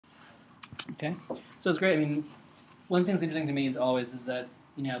Okay, so it's great. I mean, one thing that's interesting to me is that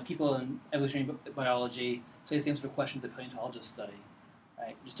people in evolutionary biology study the same sort of questions that paleontologists study,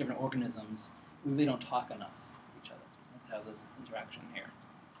 right? Just different organisms. We really don't talk enough with each other. So let's have this interaction here.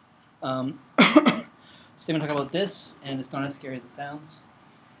 So I'm going to talk about this, and it's not as scary as it sounds.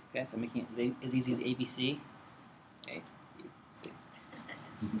 Okay, so I'm making it as easy as ABC. A, B, C.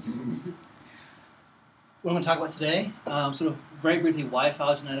 What I'm going to talk about today, sort of very briefly, why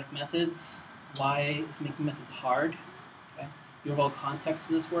phylogenetic methods, why is making methods hard, okay? The overall context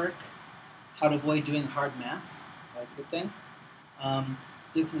of this work, how to avoid doing hard math, that's a good thing.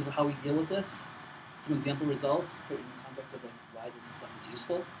 This is how we deal with this, some example results, put it in the context of why this stuff is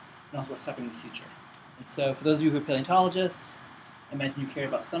useful, and also what's happening in the future. And so for those of you who are paleontologists, I imagine you care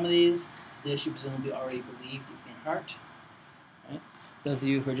about some of these. The issue presumably already believed deep in your heart. Right? Those of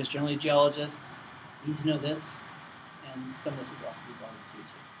you who are just generally geologists need to know this, and some of this would also be relevant to you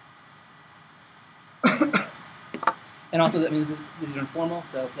too. And also, I mean, this is informal,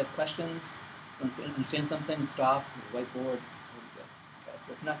 so if you have questions, if you understand something, stop, whiteboard, it'll be good. Okay,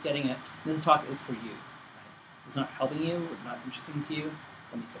 so if you're not getting it, this talk is for you. Right? If it's not helping you or not interesting to you,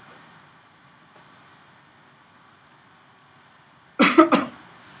 let me fix it.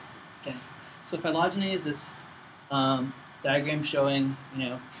 Okay, so phylogeny is this diagram showing,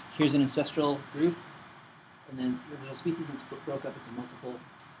 here's an ancestral group, and then there's a species that's broke up into multiple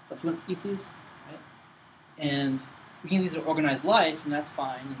subsequent species, right? And we can use these to organize life, and that's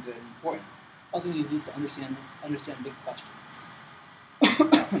fine and good and important. Also, we use these to understand big questions.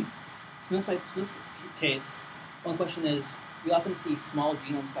 So in this case, one question is, we often see small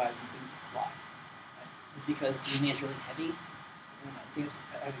genome size in things that fly. Right? It's because DNA is really heavy. I think it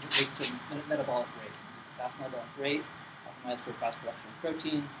relates to metabolic rate. Fast metabolic rate, optimized for fast production of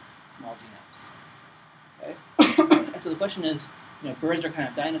protein, small genomes. Okay? And so the question is, birds are kind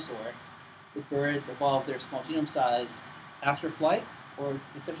of dinosaur. Did birds evolve their small genome size after flight, or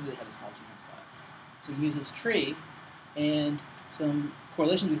essentially they have a small genome size? So we use this tree and some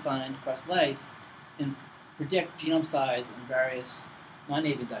correlations we find across life and predict genome size in various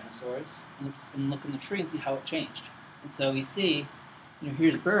non-avian dinosaurs and look in the tree and see how it changed. And so we see,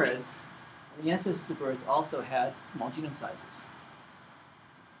 here's birds. The ancestors of birds also had small genome sizes.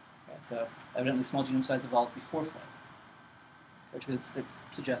 Okay, so evidently small genome size evolved before flight, which would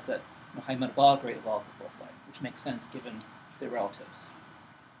suggest that high metabolic rate evolved before flight, which makes sense given their relatives.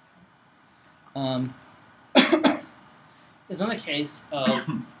 There's another case of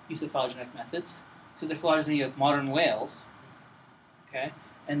use of phylogenetic methods. So there's a phylogeny of modern whales, okay,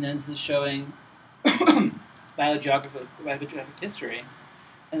 and then this is showing biogeographic history,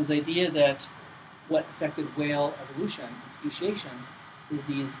 and there's the idea that what affected whale evolution and speciation is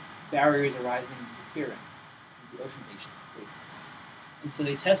these barriers arising and securing in the ocean basins. And so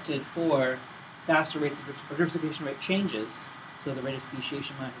they tested for faster rates of diversification rate changes, so the rate of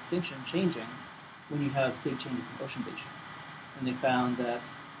speciation minus extinction changing when you have big changes in ocean basins. And they found that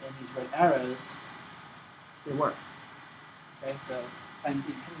in these red arrows, they work. Okay, so tens of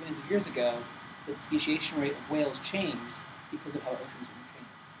millions of years ago, the speciation rate of whales changed because of how oceans were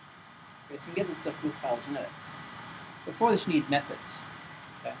changing. Okay, so we get this stuff with phylogenetics. Before this, you need methods.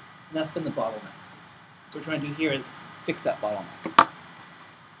 Okay, and that's been the bottleneck. So what we're trying to do here is fix that bottleneck.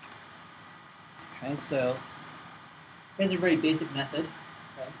 Okay, so here's a very basic method.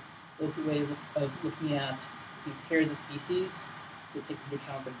 Okay, it's a way of looking at pairs of species that takes into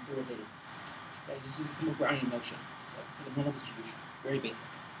account their relatedness. Okay, just use a simple Brownian motion. So it's like a normal distribution, very basic.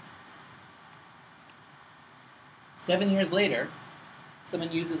 7 years later,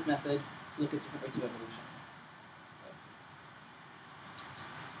 someone used this method to look at different rates of evolution. Okay.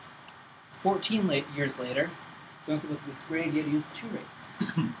 14 years later, someone came up with this great idea to use 2 rates.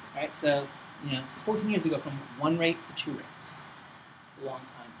 Right? So, 14 years ago, from 1 rate to 2 rates. It's a long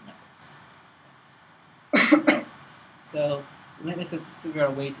time for methods. So it might make sense to figure out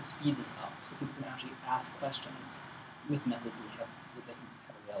a way to speed this up, so people can actually ask questions with methods that they can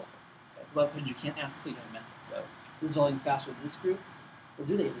have available. Okay? A lot of questions you can't ask until you have a method. So this is evolving faster than this group. We'll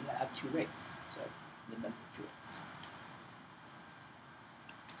do that is add 2 rates. So the method of 2 rates.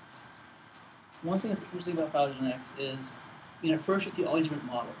 One thing that's interesting about phylogenetics is, at first you see all these different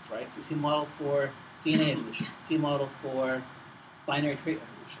models, right? So you see a model for DNA evolution, you see a model for binary trait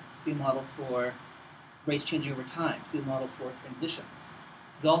evolution, you see a model for rates changing over time, you see a model for transitions.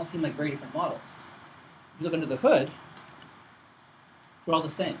 These all seem like very different models. If you look under the hood, they're all the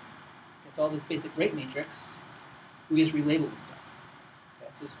same. It's all this basic rate matrix. We just relabel this stuff.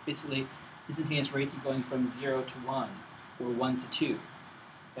 Okay, so it's basically instantaneous rates of going from 0 to 1, or 1 to 2.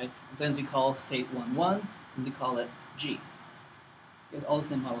 Okay? And sometimes we call state 1, 1, and we call it G. It's all the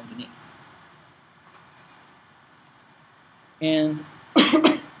same model underneath. And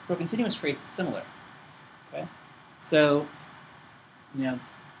for continuous traits, it's similar. Okay, so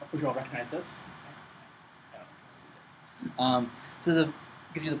of course you all recognize this. So this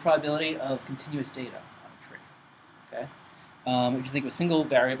gives you the probability of continuous data on a tree. Okay, if you think of a single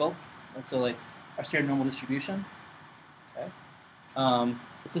variable, so like our standard normal distribution. Okay,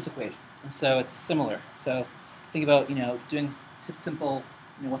 it's this equation, and so it's similar. So think about doing simple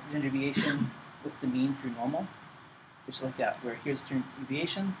what's the standard deviation, what's the mean through normal, just like that. Where here's the standard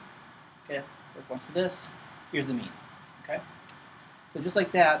deviation. Okay, corresponds to this. Here's the mean. Okay, so just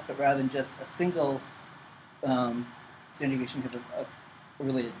like that, but rather than just a single standard deviation, you have a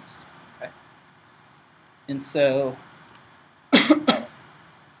relatedness. Okay, and so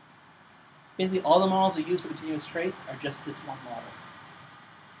basically all the models we use for continuous traits are just this one model.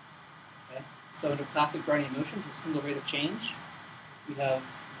 Okay, so under classic Brownian motion, a single rate of change, we have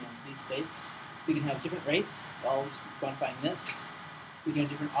these states. We can have different rates, it's all just modifying this. We can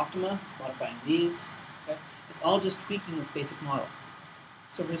have different optima, it's modifying these. Okay? It's all just tweaking this basic model.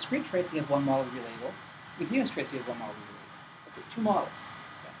 So for discrete traits, we have one model relabel. For continuous traits, we have one model relabel. That's like 2 models,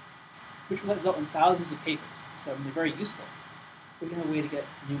 okay? Which will result in thousands of papers. So they're very useful. We can have a way to get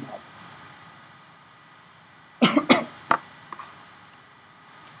new models.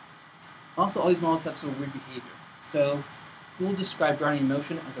 Also, all these models have some weird behavior. So we'll describe Brownian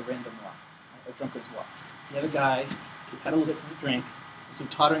motion as a random walk, right? A drunkard's walk. So you have a guy who's had a little bit of a drink, so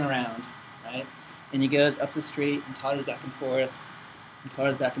tottering around, right? And he goes up the street and totters back and forth, and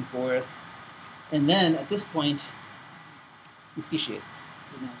totters back and forth. And then at this point, he speciates.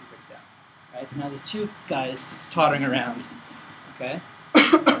 So the analogy breaks down, right? Now there's 2 guys tottering around, okay?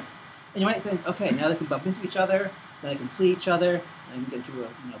 And you might think, okay, now they can bump into each other, then they can flee each other, and get into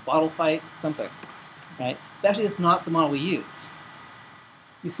a bottle fight, something, right? But actually, that's not the model we use.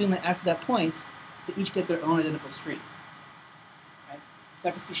 We assume that after that point, they each get their own identical street. Right? So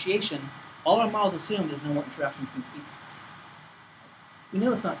after speciation, all our models assume there's no more interaction between species. We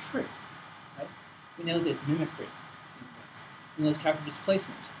know it's not true. Right? We know there's mimicry. We know there's character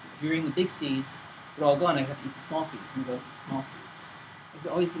displacement. If you're eating the big seeds, they're all gone. I have to eat the small seeds. I'm going to go eat the small seeds. There's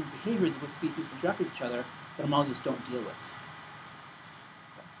all these behaviors of what species interact with each other that our models just don't deal with.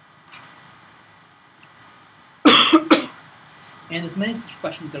 And there's many such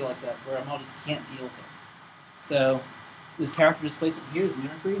questions that are like that, where our model just can't deal with it. So there's character displacement here, there's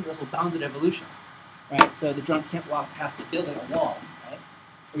mimicry, and there's also bounded evolution. Right? So the drunk can't walk past the building or wall, right?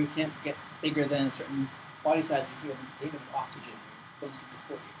 Or you can't get bigger than a certain body size if you have enough oxygen, your bones can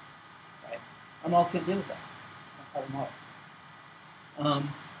support you. Right? Our models can't deal with that. It's not part of the model.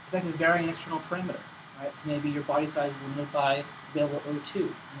 In fact, a varying external parameter. Right? So maybe your body size is limited by available O2.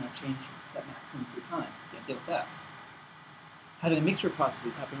 You want to change that maximum through time. You can't deal with that. Having a mixture of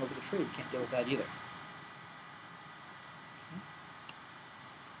processes happening over the tree, you can't deal with that either.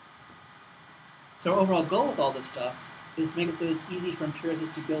 So our overall goal with all this stuff is to make it so it's easy for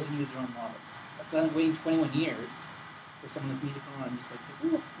empiricists to build and use their own models. That's why I'm waiting 21 years for someone like me to come along and just like,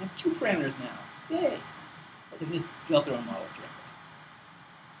 oh, I have 2 parameters now. Yay! But they can just develop their own models directly.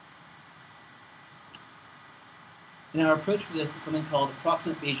 And our approach for this is something called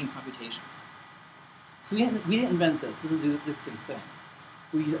Approximate Bayesian computation. So we didn't invent this. This is an existing thing.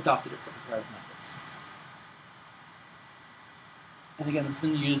 We adopted it for comparative methods. And again, this has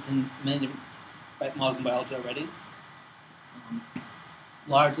been used in many different models in biology already,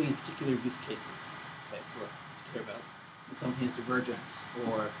 largely in particular use cases. Okay, so what we care about simultaneous divergence,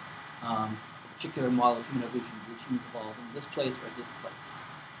 or a particular model of human evolution. Do humans evolve in this place or this place?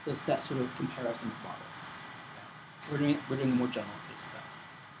 So it's that sort of comparison of models. Okay. We're doing a more general case of that.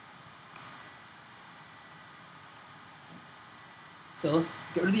 So let's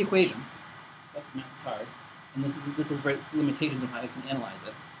get rid of the equation. That's math's hard, and this is very limitations on how you can analyze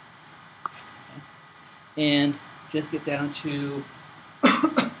it. Okay. And just get down to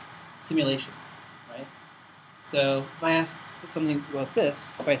simulation, right? So if I asked something about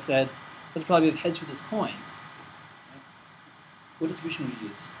this, if I said, let's probably have heads for this coin, right? What distribution would you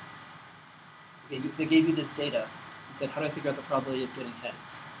use? Okay, they gave you this data and said, how do I figure out the probability of getting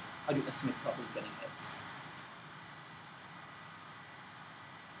heads? How do you estimate the probability of getting heads?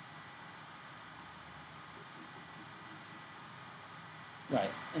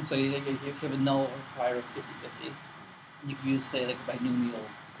 Right, and so you have a null or prior of 50-50, and you can use, say, like a binomial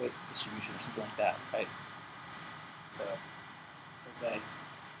distribution or something like that, right? So, let's say,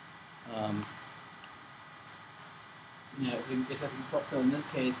 so in this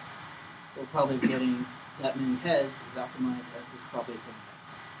case, we're probably getting that many heads is optimized at this probability of getting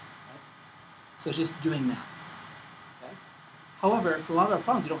heads, right? So it's just doing math, okay? However, for a lot of our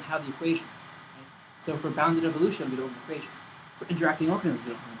problems, we don't have the equation, right? So for bounded evolution, we don't have an equation. for interacting organisms,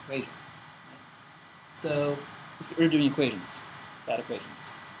 we don't have an equation. Right? So let's get rid of doing equations, bad equations.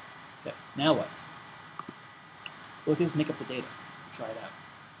 Okay, now what? Well, we can just make up the data and try it out.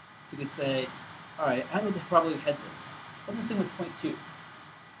 So you could say, all right, I know what the probability of heads is. Let's assume it's 0.2.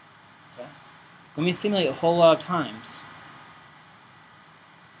 Okay? Let me simulate a whole lot of times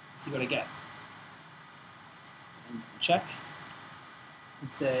and see what I get. And check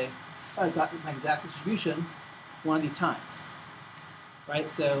and say, oh, I got my exact distribution one of these times. Right?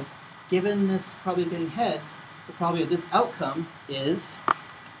 So given this probability of getting heads, the probability of this outcome is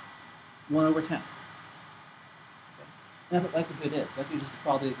 1 over 10. Okay? And that's what likelihood is. Likelihood is just the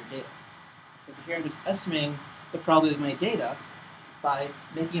probability of your data. Okay, so here I'm just estimating the probability of my data by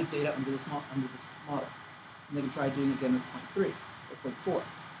making up data under this model. And they can try doing it again with 0.3 or 0.4.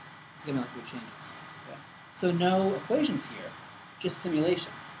 It's again likelihood changes. Okay? So no equations here, just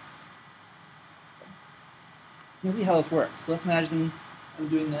simulation. Okay? You can see how this works. So let's imagine I'm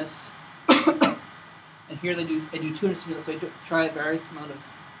doing this, and here I do 200 simulations. So I try a various amount of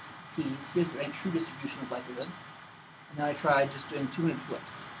p's. Here's my true distribution of likelihood. And now I try just doing 200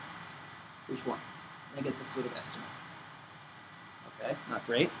 flips for each one. And I get this sort of estimate. Okay, not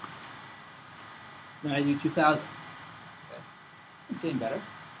great. Now I do 2,000. Okay, it's getting better.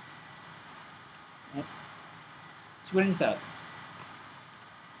 Right. 200,000.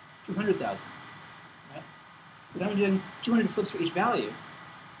 200,000. Right? But I'm doing 200 flips for each value.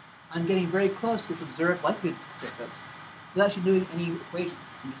 I'm getting very close to this observed likelihood surface without actually doing any equations.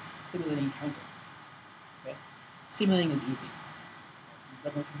 I'm just simulating counting. Okay? Simulating is easy. So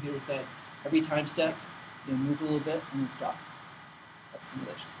the computer said every time step, you move a little bit and then stop. That's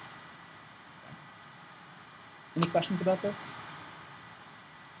simulation. Okay. Any questions about this?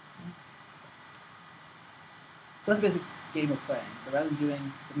 Okay. So that's the basic game we're playing. So rather than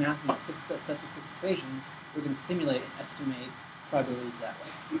doing the math in 6 sets of fixed equations, we're going to simulate and estimate probabilities that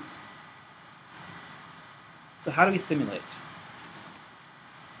way. So how do we simulate?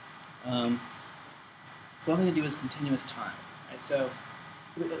 So one thing to do is continuous time. Right? So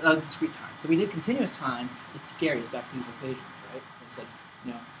discrete time. So we did continuous time. It's scary. It's back to these equations, right? They said,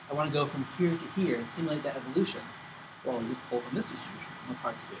 I want to go from here to here and simulate that evolution. Well, you just pull from this distribution. That's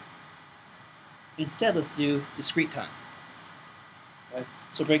hard to do. Instead, let's do discrete time. Okay?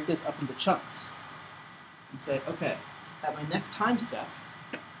 So break this up into chunks and say, okay, at my next time step,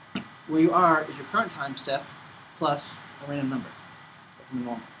 where you are is your current time step plus a random number from a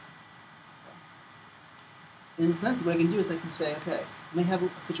normal. And this next, what I can do is I can say, okay, I may have a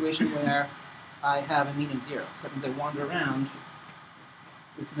situation where I have a mean of 0. So that means I wander around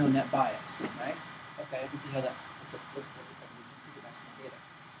with no net bias, right? Okay, I can see how that looks like. Data.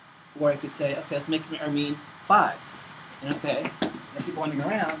 Or I could say, okay, let's make our mean 5. And okay, and I keep wandering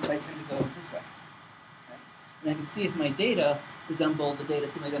around, but I tend to go this way. Okay? And I can see if my data resemble the data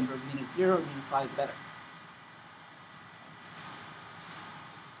simulated under a mean of 0 or mean of 5 better.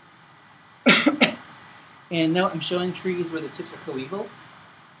 And now I'm showing trees where the tips are coeval.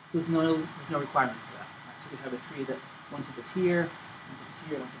 There's no requirement for that. Right? So we have a tree that one tip is here, one tip is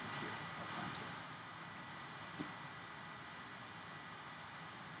here, one tip is here. That's fine too.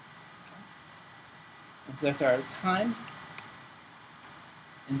 Okay. And so that's our time.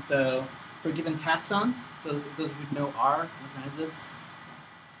 And so for a given taxon, so those who know R, recognize this.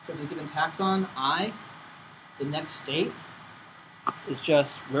 So for the given taxon, I, the next state is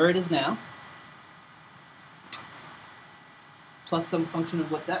just where it is now, plus some function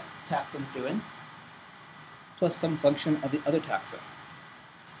of what that taxon's doing, plus some function of the other taxon.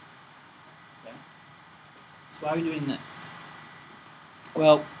 Okay? So why are we doing this?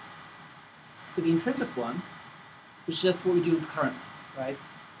 Well, for the intrinsic one, it's just what we do currently, right?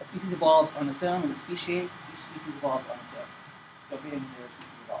 A species evolves on its own, and it speciates, each species evolves on its own. Don't be any new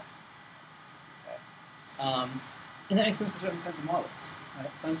species evolve. Okay? And that makes sense for certain kinds of models,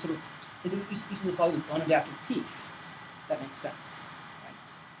 right? Some sort of, each species evolves its own adaptive peak. That makes sense.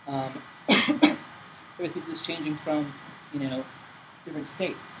 Right? Every species is changing from, different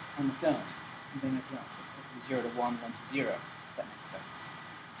states on its own. Something like else, from 0 to 1, 1 to 0. That makes sense.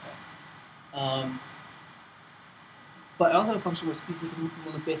 Okay. But I also have a function where species can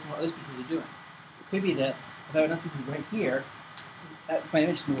move based on what other species are doing. So it could be that if I have another species right here, my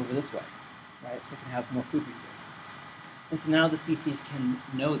image can move over this way, right? So it can have more food resources. And so now the species can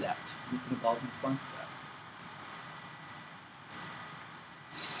know that, and it can evolve in response to that.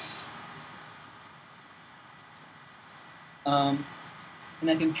 And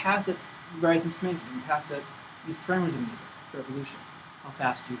I can pass it various information. I can pass it these parameters I'm using for evolution. How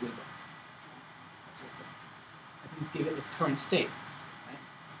fast do you wiggle? That sort of thing. I can give it its current state. Right?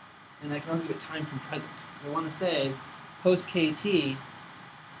 And I can also give it time from present. So I want to say, post KT,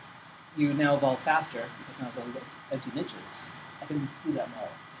 you now evolve faster because now it's all these empty niches. I can do that model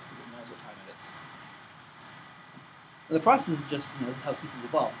because it knows what time it is. But the process is just, this is how species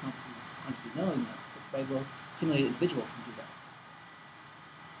evolve. It's not because it's consciously knowing that, but by the simulated individual can do that.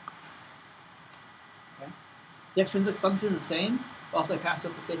 Okay? The extrinsic function is the same, but also I pass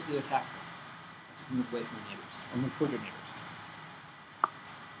up the states of the other taxa. So you can move away from your neighbors, or move toward your neighbors.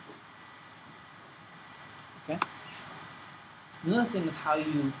 Okay? Another thing is how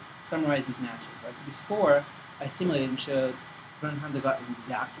you summarize these matches, right? So before, I simulated and showed how many times I got an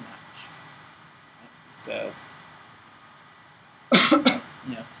exact match. Right? So,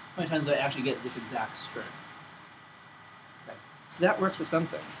 how many times do I actually get this exact string? Okay. So that works for some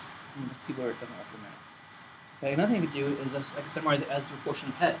things. People it doesn't work for many. Okay. Another thing I could do is I can summarize it as the proportion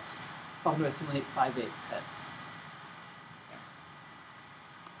of heads. How often do I simulate 5/8 heads? Okay.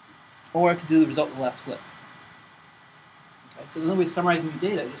 Or I could do the result of the last flip. Okay. So another way of summarizing the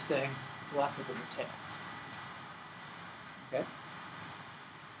data is just saying the last flip of the tails. Okay.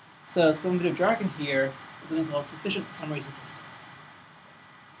 So some bit of jargon here is something called sufficient summary statistic.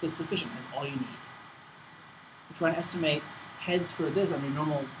 So sufficient is all you need. We're trying to estimate heads for this under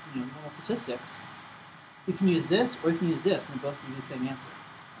normal statistics. You can use this or you can use this, and they both give you the same answer.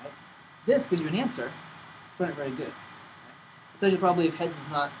 Right? This gives you an answer, but not very good. Right? It tells you probably if heads is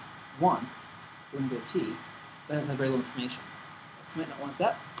not 1, so we're going to get a T, then it has very little information. So I might not want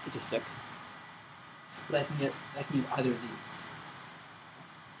that statistic, but I can use either of these.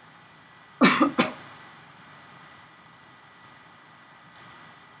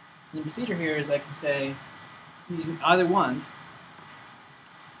 And the procedure here is I can say, using either one,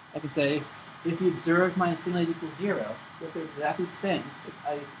 I can say, if you observe minus simulated equals 0, so if they're exactly the same, so if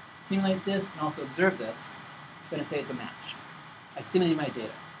I simulate this and also observe this, then I say it's a match. I simulated my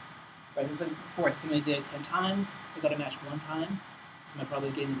data. Right? Just like before, I simulated data 10 times, I got a match 1 time, so my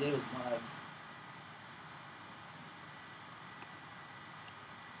probability of getting the data was 1 out of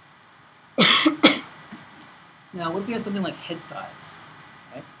 10. Now, what if you have something like head size?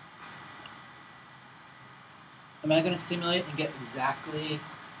 Right? Am I going to simulate and get exactly,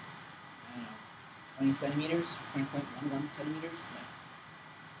 20 centimeters, 20.11 centimeters? No.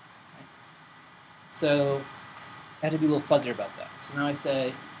 Right? So I had to be a little fuzzier about that. So now I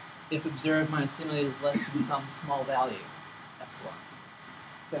say, if observed minus simulated is less than some small value, epsilon,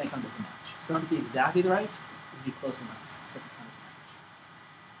 then I count as a match. So not to be exactly the right, but to be close enough to count as a match.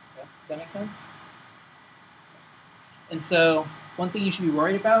 Okay? Does that make sense? And so one thing you should be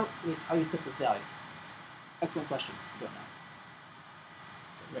worried about is how you set this value. Excellent question. You don't know.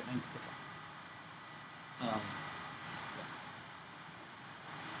 So right now you can pick up.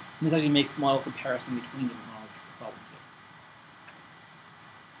 And this actually makes model comparison between different models a problem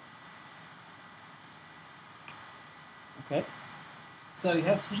too. Okay. So you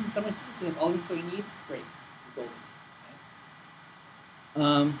have sufficient summary statistics, they have all the info you need. Great. You're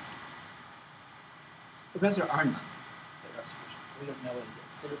golden. Okay. Because there are none that are sufficient. We don't know what it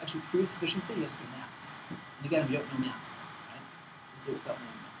is. So to actually prove sufficiency, you have to do math. And again, we don't know math, right? We do it without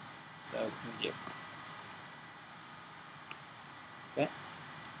knowing math. So what can we do? Okay.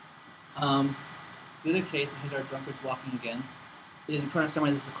 The other case, and here's our drunkards walking again, is we're trying to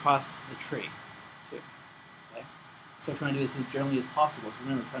summarize this across the tree, too. Okay? So we're trying to do this as generally as possible. So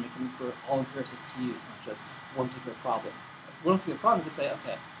remember, we're trying to make something for all empiricists to use, not just one particular problem. So if one particular problem, we could say,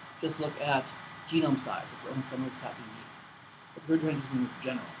 okay, just look at genome size. That's the only summary stat you need. But we're trying to do something that's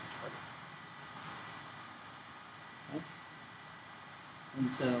general. Okay?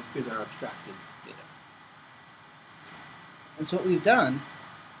 And so here's our abstracted data. And so what we've done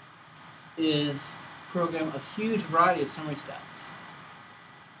is program a huge variety of summary stats.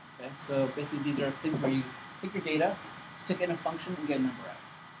 Okay, so basically these are things where you take your data, stick it in a function, and get a number out.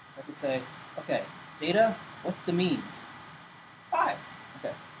 So I could say, okay, data, what's the mean? 5.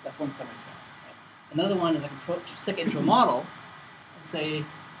 Okay, that's one summary stat. Right? Another one is I can stick it into a model and say,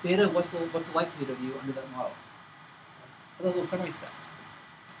 data, what's the likelihood of you under that model? Well, those little summary stats.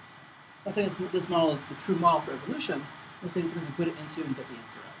 Let's say this model is the true model for evolution. Let's say something to put it into and get the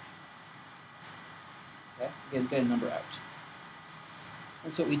answer out. Okay, again, get a number out.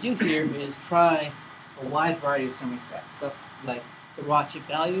 And so what we do here is try a wide variety of summary stats, stuff like the raw chip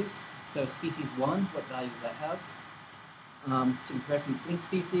values. So species 1, what value does that have? To comparison between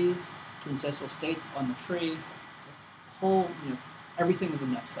species, to ancestral states on the tree, the whole, everything is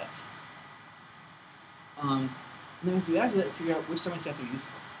in that set. And then what we have to do is figure out which summary stats are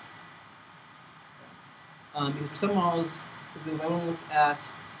useful. Okay. Because for some models, for example, if I want to look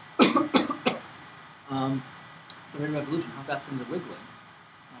at the rate of evolution, how fast things are wiggling,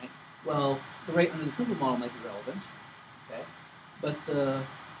 right? Well, the rate under the simple model might be relevant, but the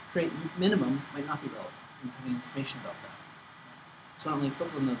trait minimum might not be relevant. We don't have any information about that. So I only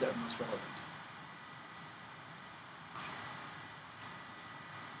focus on those that are most relevant.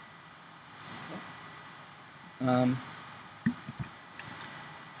 Okay.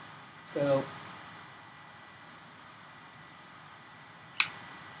 So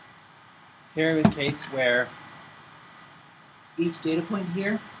here we have a case where each data point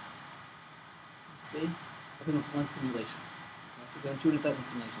here, let's see, represents one simulation. Okay, so there are 200,000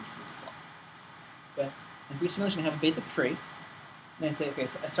 simulations for this plot. Okay, and for each simulation, I have a basic trait. And I say, okay,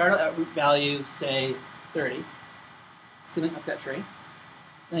 so I start out at root value, say 30, simulate up that trait.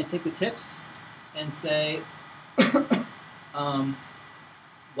 Then I take the tips and say,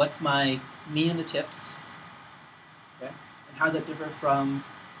 what's my mean in the tips? Okay, and how does that differ from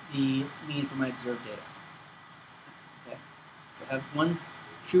the mean for my observed data? Okay, so I have one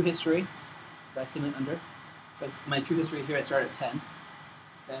true history that I simulate under. So my true history here, I start at 10.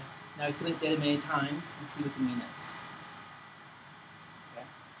 Okay, now I simulate data many times and see what the mean is. Okay,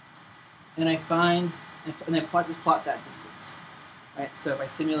 and I find, and I just plot that distance. Right, so if I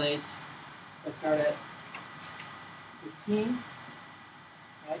simulate, I start at 15.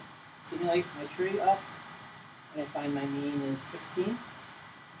 Right, simulate my tree up, and I find my mean is 16.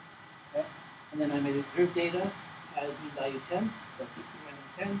 Okay, and then my observed data has mean value 10, so 16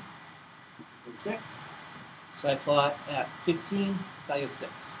 minus 10 is 6. So I plot at 15, value of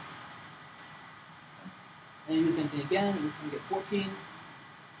 6. Okay. And I do the same thing again, and this one get 14,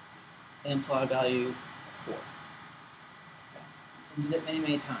 and plot a value of 4. Okay. And do that many,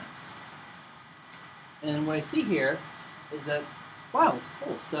 many times. And what I see here is that, wow, it's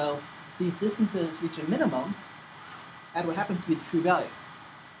cool. So these distances reach a minimum at what happens to be the true value.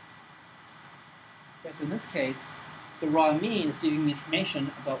 Okay, so in this case, the raw mean is giving me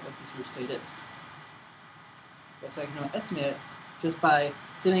information about what this root state is. Okay, so I can now estimate it just by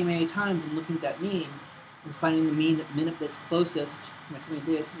simulating many times and looking at that mean and finding the mean that's closest to my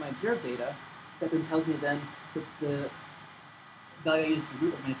simulated data to my observed data. That then tells me then that the value I use for the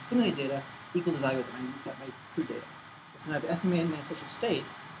root of my simulated data equals the value of my true data. So now I've estimated my ancestral state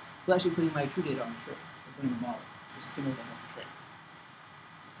without actually putting my true data on the trait, or putting the model, just simulating the trait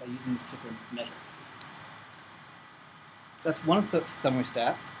by using this particular measure. That's one summary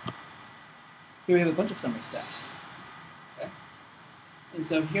stat. Here we have a bunch of summary stats. Okay? And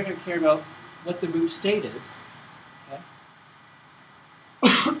so here I care about what the root state is. Okay?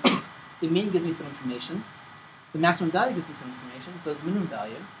 The mean gives me some information. The maximum value gives me some information, so it's the minimum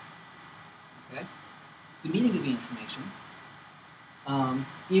value. Okay? The median gives me information.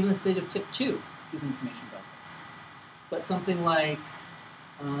 Even the state of tip 2 gives me information about this. But something like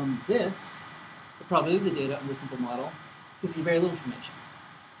this, the probability of the data under a simple model, gives me very little information.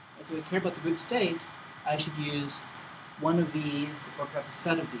 Okay, so if I care about the root state, I should use one of these, or perhaps a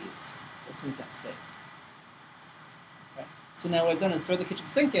set of these, to estimate that state. Okay. So now what I've done is throw the kitchen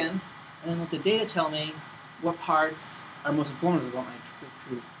sink in, and then let the data tell me what parts are most informative about my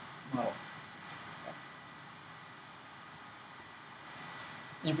true model. Okay.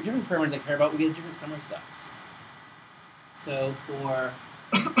 And for different parameters I care about, we get different summary stats. So for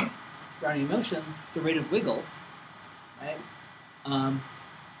grounding motion, the rate of wiggle, right?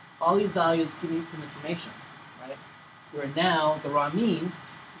 All these values give me some information, right? Where now the raw mean,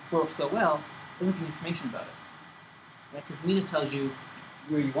 before it works so well, doesn't give you information about it, right? Because the mean just tells you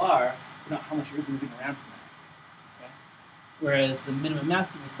where you are, but not how much you're moving around from that. Okay? Whereas the minimum mass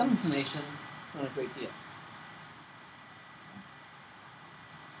gives me some information, not a great deal.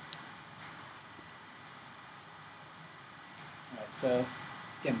 All right, so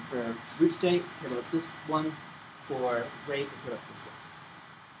again, for root state, care about this one. For rate, care about this one.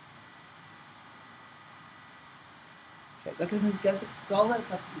 Okay, so all that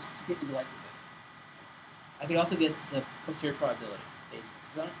stuff is to get me the likelihood. I could also get the posterior probability, Bayesian.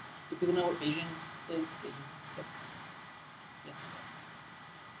 So do people know what Bayesian is? Bayesian steps? Yes.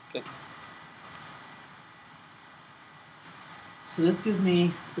 Good. So this gives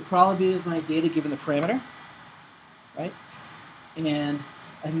me the probability of my data given the parameter, right? And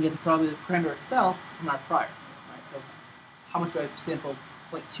I can get the probability of the parameter itself from our prior. Right? So how much do I sample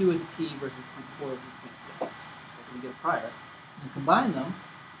 0.2 as a p versus 0.4 versus 0.6? So we get a prior, and then combine them,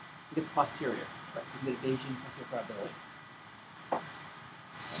 we get the posterior, right? So we get a Bayesian posterior probability. Okay.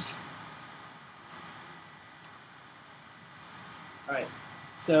 All right.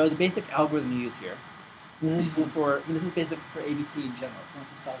 So the basic algorithm you use here. This is this is basic for ABC in general. It's not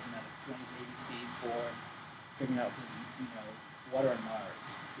just phylogenetics. We don't use ABC for figuring out this, water on Mars.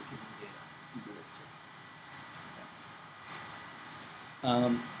 We're keeping the data. You can do this too.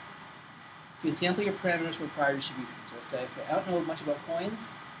 Okay. So you sample your parameters from a prior distribution. So I say, okay, I don't know much about coins,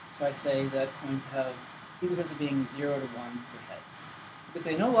 so I say that coins have equals of being 0 to 1 for heads. Because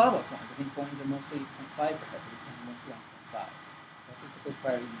I know a lot about coins. I think coins are mostly 0.5 for heads. I think they're mostly around 0.5. So I put those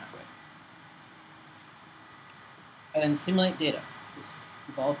priors in that way. And then simulate data. Just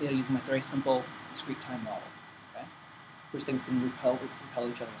evolve data using my very simple discrete time model, okay? Which things can repel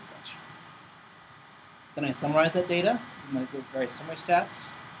each other and such. Then I summarize that data using my various summary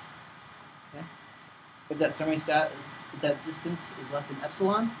stats. Okay? If that summary stat is, if that distance is less than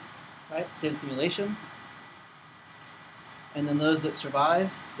epsilon, right? Say in simulation. And then those that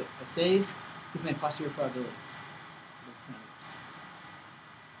survive, that I save, give me posterior probabilities for those parameters.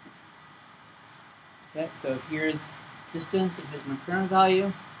 Okay, so here's distance, and here's my current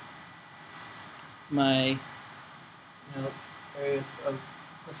value. My area of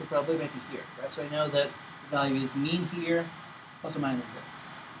posterior probability might be here, right? So I know that the value is mean here, plus or minus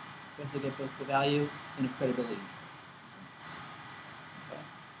this. Okay, so I get both the value and a credibility. Okay.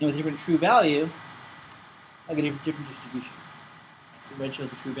 And with different true value, I get a different distribution. So the red shows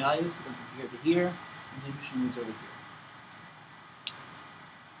the true value, so then from here to here, and the distribution moves over here.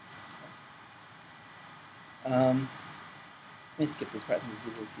 Okay. Let me skip this part, I think this is a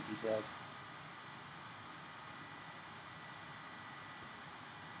little too detailed.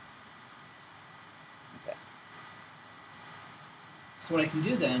 Okay. So what I can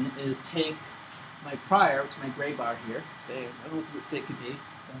do then is take my prior, which is my gray bar here, say, I don't know what the state could be,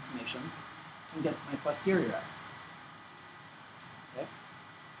 the information, and get my posterior out.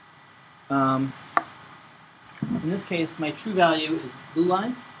 Okay. In this case, my true value is the blue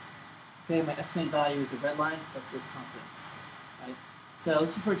line. Okay, my estimated value is the red line plus this confidence. Right? So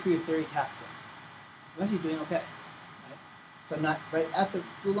this is for a tree of theory taxa. I'm actually doing okay. Right? So I'm not right at the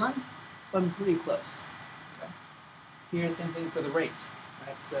blue line, but I'm pretty close. Okay. Here's the same thing for the rate.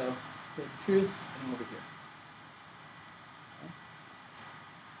 Right? So here's the truth, and I'm over here.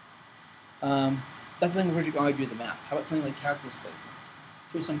 Okay. That's something where you can already do the math. How about something like character displacement?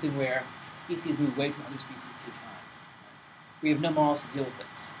 Here's something where species move away from other species through time. Right? We have no models to deal with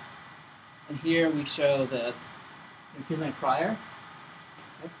this. And here we show that, here's my prior.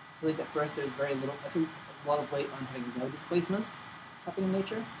 Okay? I think at first there's very little, I think a lot of weight on having no displacement happening in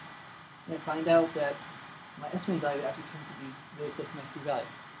nature. And I find out that my estimated value actually tends to be really close to my true value,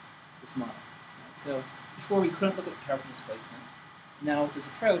 this model. Right? So before we couldn't look at character displacement. Now with this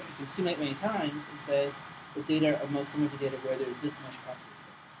approach, we can simulate many times and say the data are most similar to data where there's this much character displacement.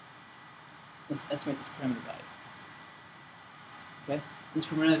 Let's estimate this parameter value. Okay? This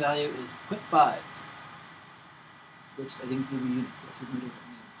parameter value is 0.5, which I didn't give you units, but that's what it means.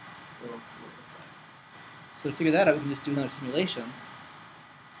 Or else what it looks like. So to figure that out, we can just do another simulation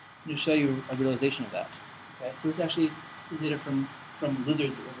and just show you a realization of that. Okay? So this actually is data from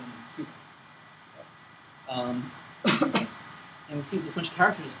lizards that live in Cuba. Okay? And we see this much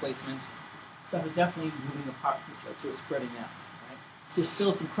character displacement, stuff is definitely moving apart from each other, so it's spreading out. Right? There's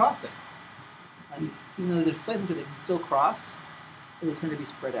still some crossing. And even though there's displacement, they can still cross, but they tend to be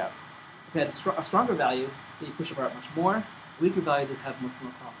spread out. If they had a stronger value, they push apart much more. A weaker value, they have much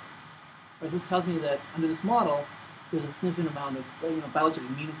more crossing. Whereas this tells me that under this model, there's a significant amount of, biologically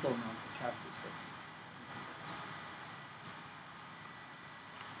meaningful amount of character displacement.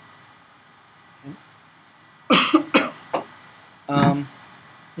 Okay.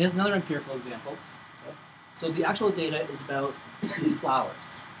 Here's another empirical example. Okay. So the actual data is about these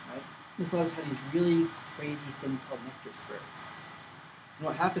flowers. Right? These flowers have these really crazy things called nectar spurs. And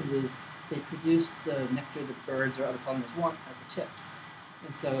what happens is they produce the nectar that birds or other pollinators want at the tips.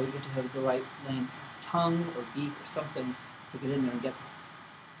 And so you have to have the right length tongue or beak or something to get in there and get them.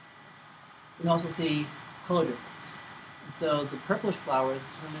 You can also see color difference. And so the purplish flowers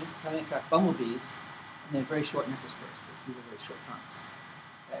try to attract bumblebees, and they have very short nectar spurs. These are very short tongues.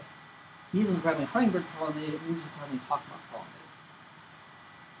 Okay? These ones are probably hummingbird pollinated, and these are probably hawkmoth pollinated.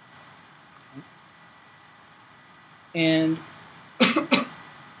 Okay? And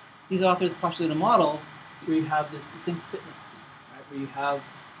these authors postulate a model where you have this distinct fitness peak, right? Where you have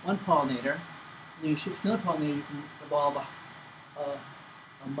one pollinator, and then you shift to another pollinator, you can evolve a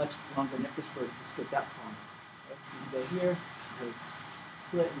much longer nectar spur to skip that pollinator. Right? So you go here, you go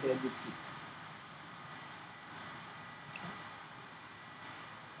split, and get a good peak.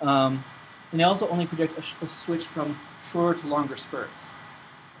 And they also only predict a switch from shorter to longer spurs.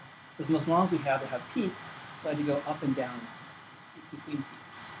 Because most models we have that have peaks allow you to go up and down between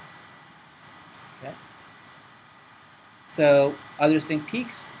peaks. Okay. So, are there distinct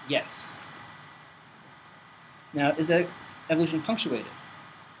peaks? Yes. Now, is that evolution punctuated?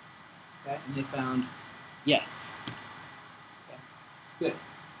 Okay. And they found yes. Okay. Good.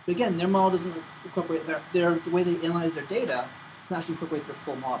 But again, their model doesn't incorporate the way they analyze their data doesn't actually incorporate their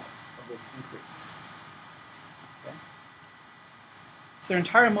full model of this increase. Okay? So their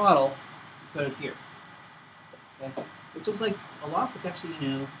entire model is coded here. Okay? Which looks like a lot, it's actually,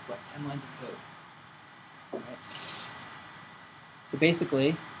 10 lines of code. Right? So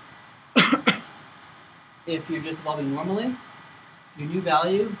basically, if you're just evolving normally, your new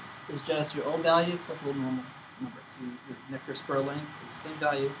value is just your old value plus a little normal number. So your nectar spur length is the same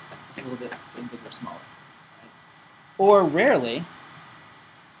value, just a little bit bigger or smaller. Right? Or rarely,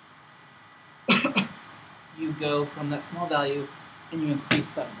 you go from that small value and you increase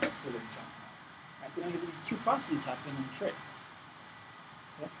suddenly, so they're jumping out. Right? So now you have these two processes happening in the tree.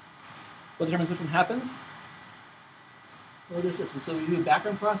 Okay? What determines which one happens? Well, it is this. So we do a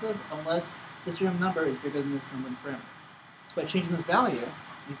background process unless this random number is bigger than this number in parameter. So by changing this value,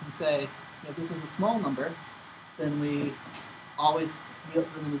 you can say, if this is a small number, then we always do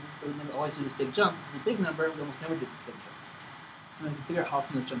this big jump. If it's a big number, we almost never do this big jump. So now we can figure out how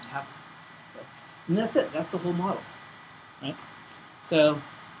often those jumps happen. So, and that's it. That's the whole model, right? So,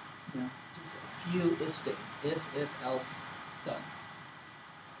 just a few if statements: if, else, done.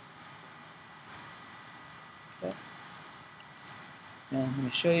 Okay. And let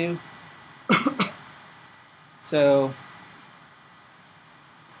me show you. So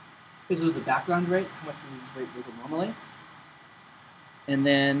here's the background rates, how much does this rate move normally? And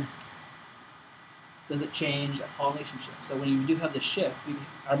then does it change at pollination shift? So when you do have this shift,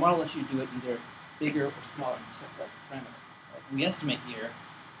 our model lets you do it either bigger or smaller in a parameter. Right? And we estimate here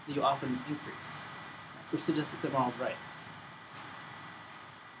that you often increase, which suggests that the model's right.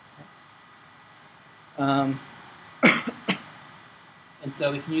 And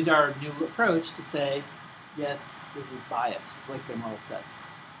so we can use our new approach to say, yes, this is biased, like the model says.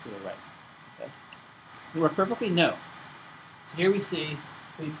 So we're right. Okay. Does it work perfectly? No. So here we see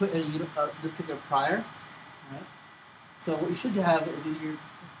we put in this particular prior. Right? So what you should have is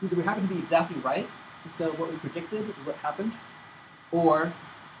either we happen to be exactly right, and so what we predicted is what happened, or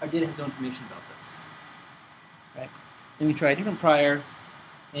our data has no information about this. Right? Then we try a different prior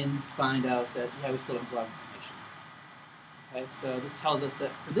and find out that we still don't have a lot of information. Okay, so this tells us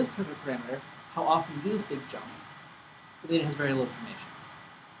that for this particular parameter, how often we do this big jump, the data has very little information,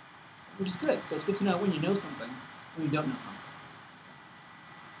 which is good. So it's good to know when you know something, when you don't know something.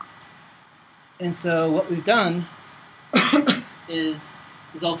 And so what we've done is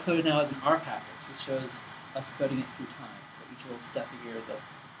all coded now as an R package. This shows us coding it through time. So each little step here is a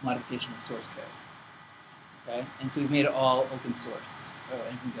modification of source code. Okay, and so we've made it all open source. So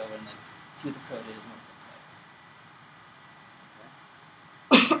you can go and see what the code is and what it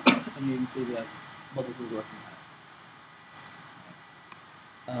and here you can see we have multiple working on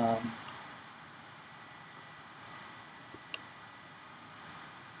it.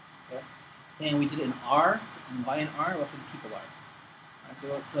 Okay. And we did it in R, and why in R? Well, that's what the people are. Right?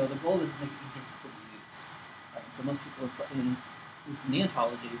 So the goal is to make it easier for people to use. Right? So most people, at least in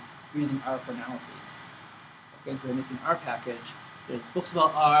neontology, are using R for analyses. Okay, so we're making R package. There's books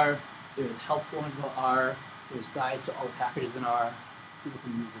about R, there's help forms about R, there's guides to all the packages in R. People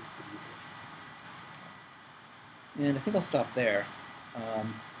can use this pretty easily. And I think I'll stop there. Yeah.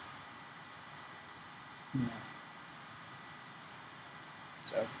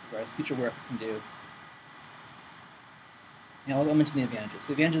 So, for future work we can do. And I'll mention the advantages.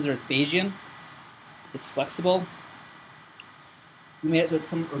 The advantages are it's Bayesian, it's flexible. We made it so it's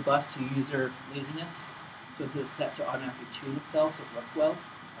somewhat robust to user laziness. So it's set to automatically tune itself so it works well.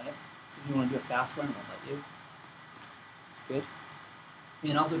 Right? So if you want to do a fast run, it won't let you. It's good.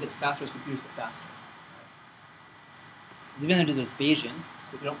 And also it gets faster as computers get faster. Right? The advantage is it's Bayesian,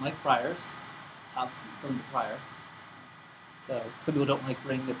 so if you don't like priors, top something to prior. So some people don't like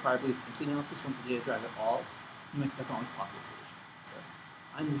bringing the prior beliefs into analysis, want the data drive it all. That's not always possible for Bayesian. So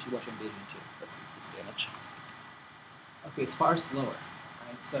I'm wishy-washy on Bayesian too. That's a disadvantage. Okay, it's far slower.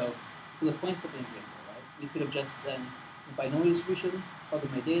 Right? So for the coin flipping example, right, we could have just done binomial distribution, plug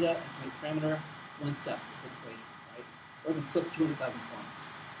in my data, estimate parameter, one step with the equation. Or we can flip 200,000 coins.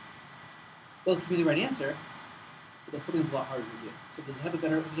 Well, it could be the right answer, but the flipping is a lot harder to do. So if you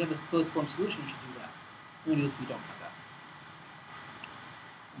have a closed form solution, you should do that. We only do this if we don't have that.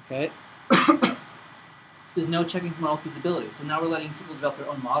 Okay. There's no checking for model feasibility. So now we're letting people develop their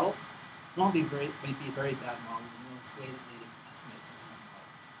own model. It might be a very bad model. There's no way that they can estimate this kind of model.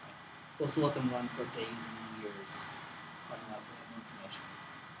 Right? We'll also let them run for days and years, finding out they have no information.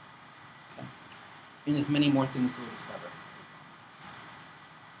 Okay. And there's many more things to discover.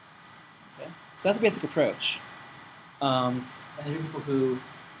 Okay, so that's the basic approach. And there are people who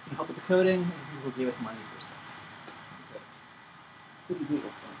can help with the coding, and people who gave us money for stuff. Okay.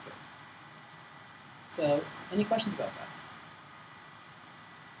 Google. So, any questions about that?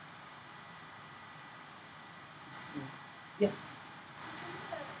 Yeah. So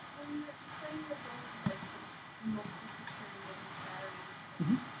when you're displaying results of like multiple pictures of the scattering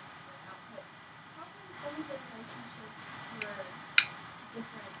output, how come some of the relationships were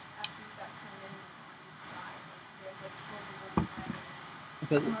different after you got turned in on each side? Like there's like silver multiplier and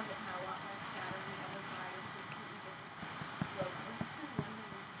Because some of it had a lot less scatter on the other side and completely different slope. I was just kind of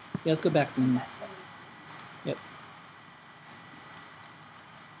wondering yeah, let's go back what some. that really means. Yep.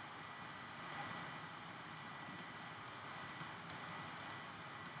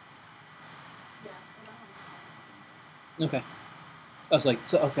 Yeah, well, that one's fine. Okay. Oh, so like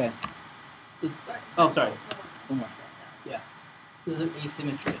okay. So sorry. One more. Yeah. This is an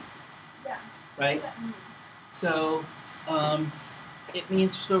asymmetry. Yeah. Right. What does that mean? So it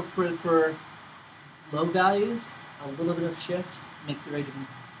means for low values, a little bit of shift makes the very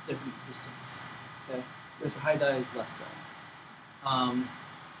different distance. Okay. Whereas for high values, less so. An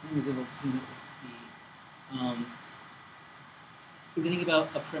example would be if you think about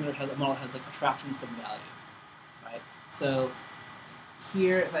a model has like attraction to some value, right? So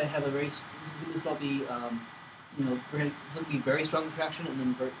here, if I have a this will probably this will be very strong attraction and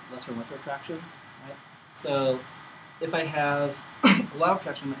then lesser and lesser attraction, right? So if I have a lot of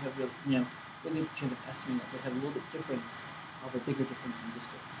attraction, I might have really good chance of estimating that. So I have a little bit difference of a bigger difference in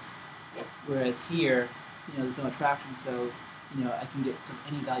distance. Whereas here, there's no attraction, so I can get sort of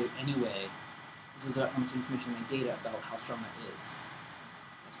any value anyway. Because there's not much information in my data about how strong that is.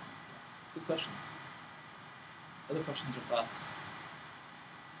 That's one. Yeah. Good question. Other questions or thoughts?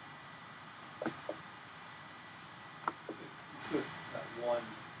 Sure, that one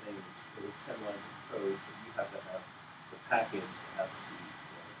thing it was 10 lines of code, but you have to have the package that has the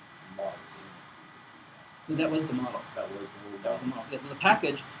models in it. That was the model. That was the model. Yeah, so the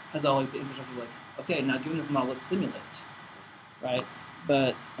package has all like the infrastructure like, okay, now given this model, let's simulate. Right?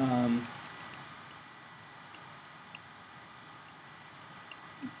 But okay.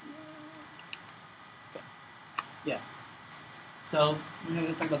 Yeah. So we're going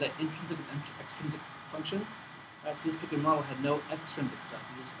to talk about the intrinsic and extrinsic function. Right, so this particular model had no extrinsic stuff.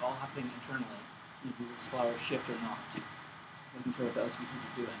 It was just all happening internally. Does this flower shift or not? It doesn't care what the other species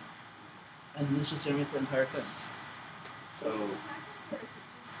are doing. And this just generates the entire thing. So, Is this a package or is it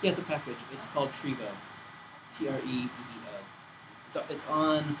just... Yeah, it's a package. It's called Trevo. Trevo. So it's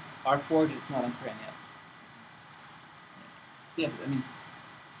on R-Forge. It's not on Cran yet. Yeah, but, I mean,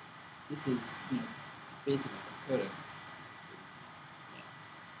 this is basically coding.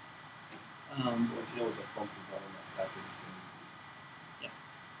 so once you know what the functions are in that package, then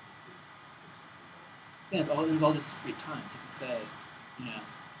yeah, it's all just discrete times. You can say,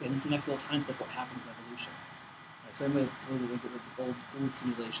 okay, this is the next little time step. What happens in evolution? Right, so I'm going to look at the old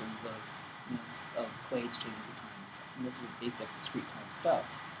simulations of clades changing through time and stuff. And this is basic discrete time stuff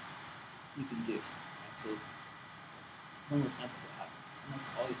you can do. Right? So one more time what happens, and that's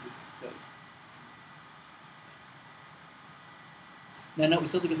all you do code. Now, note we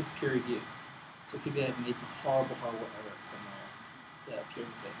still have to get this peer review. So it could be I've made some horrible error somewhere that peer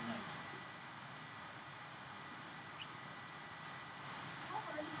would say, no, you can't do that. How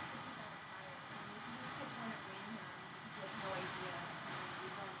hard is it to put that required? I mean, if you just pick one at random because you have no idea and you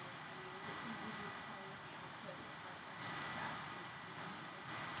run it, I mean, is it pretty easy to tell with the output, like, that's just crap and do something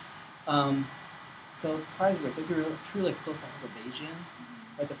else? So prior is weird. So if you're truly like philosophical Bayesian,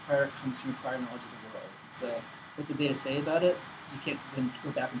 right, the prior comes from your prior knowledge of the world. So what the data say about it, you can't then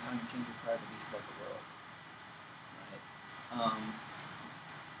go back in time and change your prior belief about the world. Right.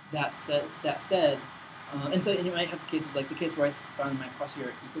 That said, and so you might have cases like the case where I found my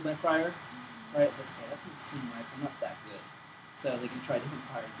cross-year equivalent prior, right? It's like, okay, that doesn't seem right. I'm not that good. So they can try a different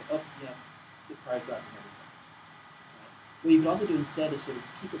prior and say, oh, yeah, the prior driving everything. Right? What you can also do instead is sort of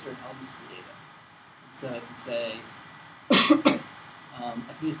keep a certain elements of the data. And so I can say, I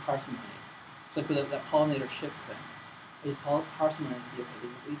can use parsimony. So for that pollinator shift thing, I use parsimony and see,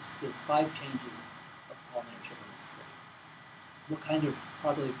 okay, there's 5 changes of pollinator shift on this tree. What kind of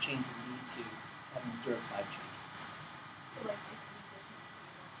probability of change would lead to having observed 5 changes? So, like, if any additional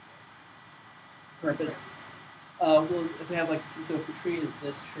Correct. Well, if we have so if the tree is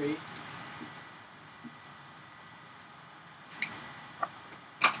this tree,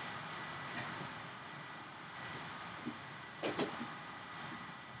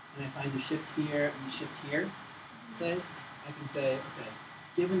 and I find the shift here and the shift here, say, I can say, okay,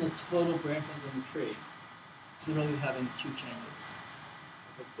 given this total branch length in the tree, you're really having 2 changes.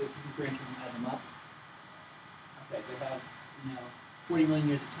 So if these branches and add them up, okay, so I have 40 million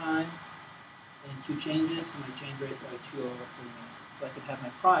years of time and 2 changes, so my change rate is probably 2 over 40 million. So I could have my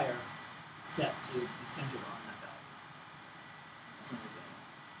prior set to be centered on that value. That's what we're doing.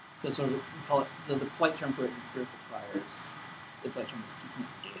 So sort of, we call it, the polite term for it is empirical priors. The polite term is peaking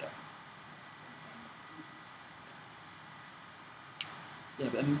data. Yeah,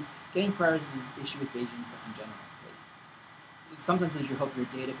 but I mean, getting priors is an issue with Bayesian stuff in general. Like, sometimes you hope your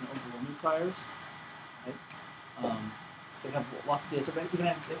data can overwhelm your priors, right? So you have lots of data. So even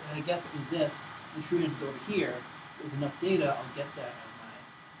if I guess it was this, the trueness is over here, if there's enough data, I'll get that as my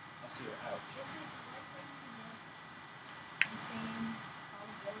posterior out. Is it likely to get the same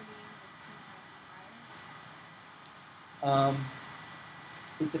probability with two types of priors?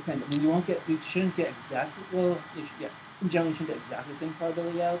 It depends. I mean, you shouldn't get exactly, well, yeah, in general, you shouldn't get exactly the same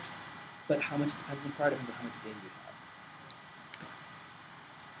probability out, but how much depends on the prior depends on how much data you have.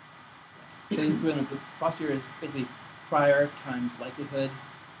 So the posterior is basically prior times likelihood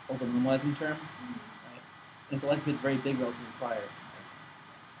over the normalizing term, right? And if the likelihood is very big relative to prior, that's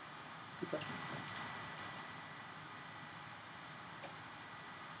good questions.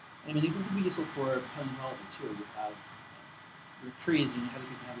 And I mean, this would be useful for paleontology too. You have your trees, and you have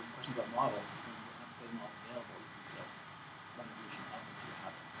questions about models. Because you don't have good models available, you can still run evolution up and see what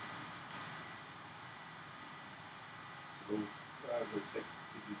happens. So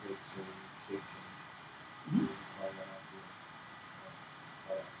could you take some shape change? Apply that out here.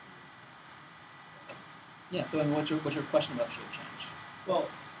 Yeah. So, I mean, what's your question about shape change? Well,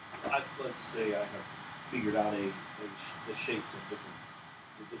 let's say I have figured out the shapes of the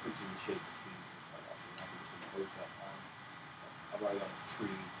difference in the shape between if I actually have to just impose that on. I'm writing on a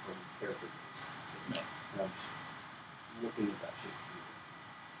tree from character base. So, and I'm just looking at that shape through.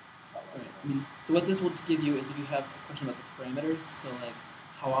 Right. I mean, so what this will give you is if you have a question about the parameters, so like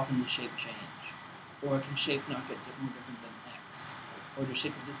how often does shape change, or can shape not get more different than X, or the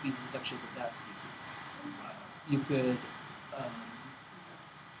shape of this species is actually shape of that species. You could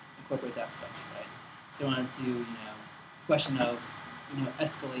incorporate that stuff, right? So I want to do, question of,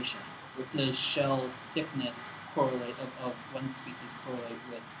 escalation. Does shell thickness correlate of one species correlate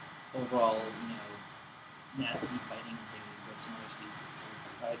with overall, nasty biting things of some other species,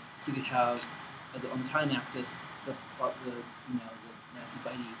 right? So you could have, as on the time axis, the nasty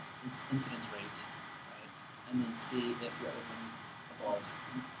biting incidence rate, right? And then see if your other thing evolves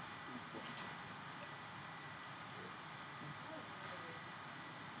in proportion to it.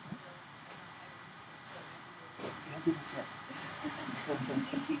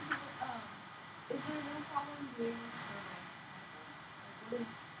 Is there no problem doing this for like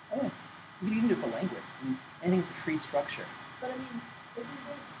Oh, you can even do it for language. I mean, anything for tree structure. But I mean,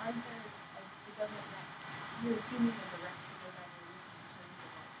 aren't there like it doesn't you're assuming a direction of evolution in terms of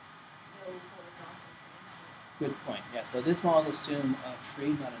like no horizontal transfer. Good point. Yeah. So this model assume a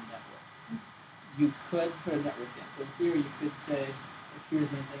tree, not a network. You could put a network in. So in theory, you could say, if here's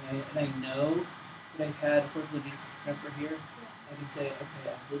anything, and I know that I had a horizontal gene transfer here, I can say,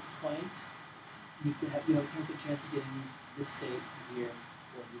 okay, at this point, you could have, 10% chance of getting this state here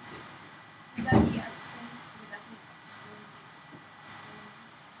or this state here. Would that be extrinsic? Would that be extrinsic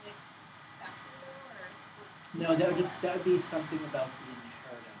factor or? No, that would be something about the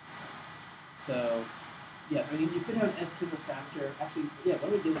inheritance. So, yeah, I mean, you could have an extrinsic factor. Actually, yeah,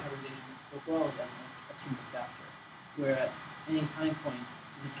 what we do with hybridization overall is an extrinsic factor, where at any time point,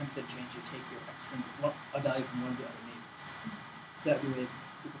 there's a 10% chance you take your a value from one of the other neighbors. So that would be a way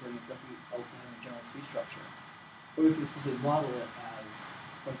people bring it directly out to having a general tree structure. Or we could specifically model it as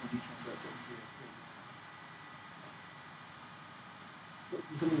horizontal gene transfer at a certain period of time.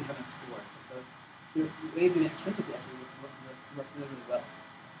 It's something we haven't explored, but the way of doing it extrinsically actually work really well.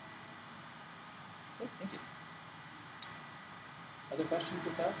 Okay, thank you. Other questions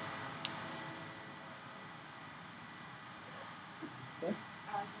or thoughts? Okay.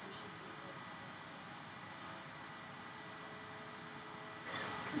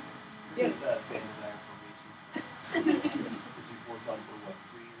 Yeah, the Venn diagram formations. Which you've worked on for what,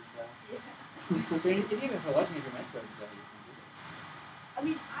 3 years now? Yeah. If you even for watching your microbes, then you can do this. I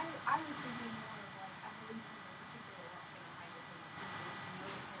mean, I was thinking more of like evolution in particular, watching a hydroponic system, you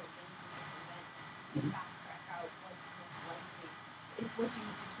know, the paragenesis of events, and backtrack out what's most likely, if what you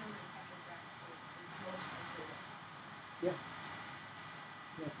determine petrographically is most likely. Yeah.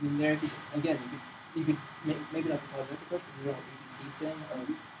 Yeah. I mean, there you could maybe not the project approach, but the ABC thing of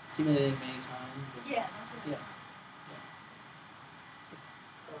simulating many times. And, Yeah, that's what. Yeah.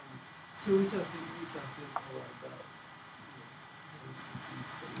 So we talked before about one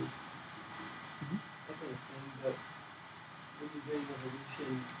species from multiple species, that kind of thing. But when you're doing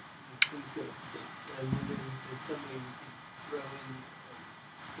evolution, things go extinct. And I'm wondering if there's some way we could throw in an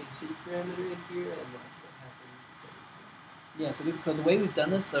extinction parameter in here and watch what happens with other things. Yeah, so the way we've done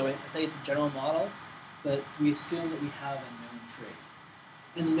this, so I say it's a general model, but we assume that we have a known tree.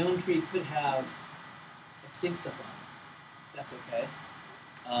 And the known tree could have extinct stuff on it. That's okay.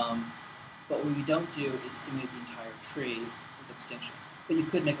 But what we don't do is simulate the entire tree with extinction. But you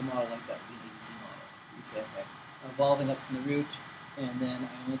could make a model like that with an ABC model. You say, okay, I'm evolving up from the root, and then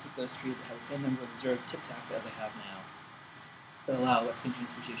I only take those trees that have the same number of observed tip taxa as I have now, that allow extinction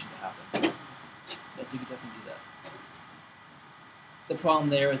and speciation to happen. Yeah, so you could definitely do that. The problem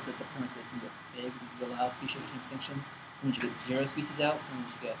there is that the permanent space can get big. You can allow speciation and extinction. Sometimes you get 0 species out,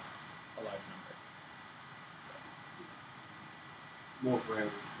 sometimes you get a large number. So, More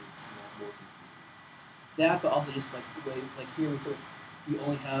parameters means more computing. that, but also just like the way, like here we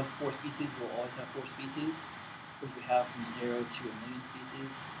only have 4 species. We'll always have 4 species, which we have from 0 to 1,000,000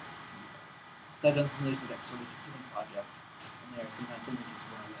 species. So I've done some of these with sort of different project, and there sometimes just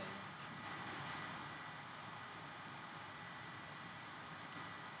run away with tons of species.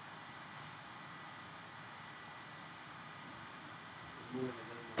 More than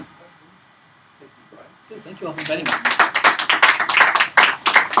any more questions. Thank you, Brian. Good, thank you all for inviting me.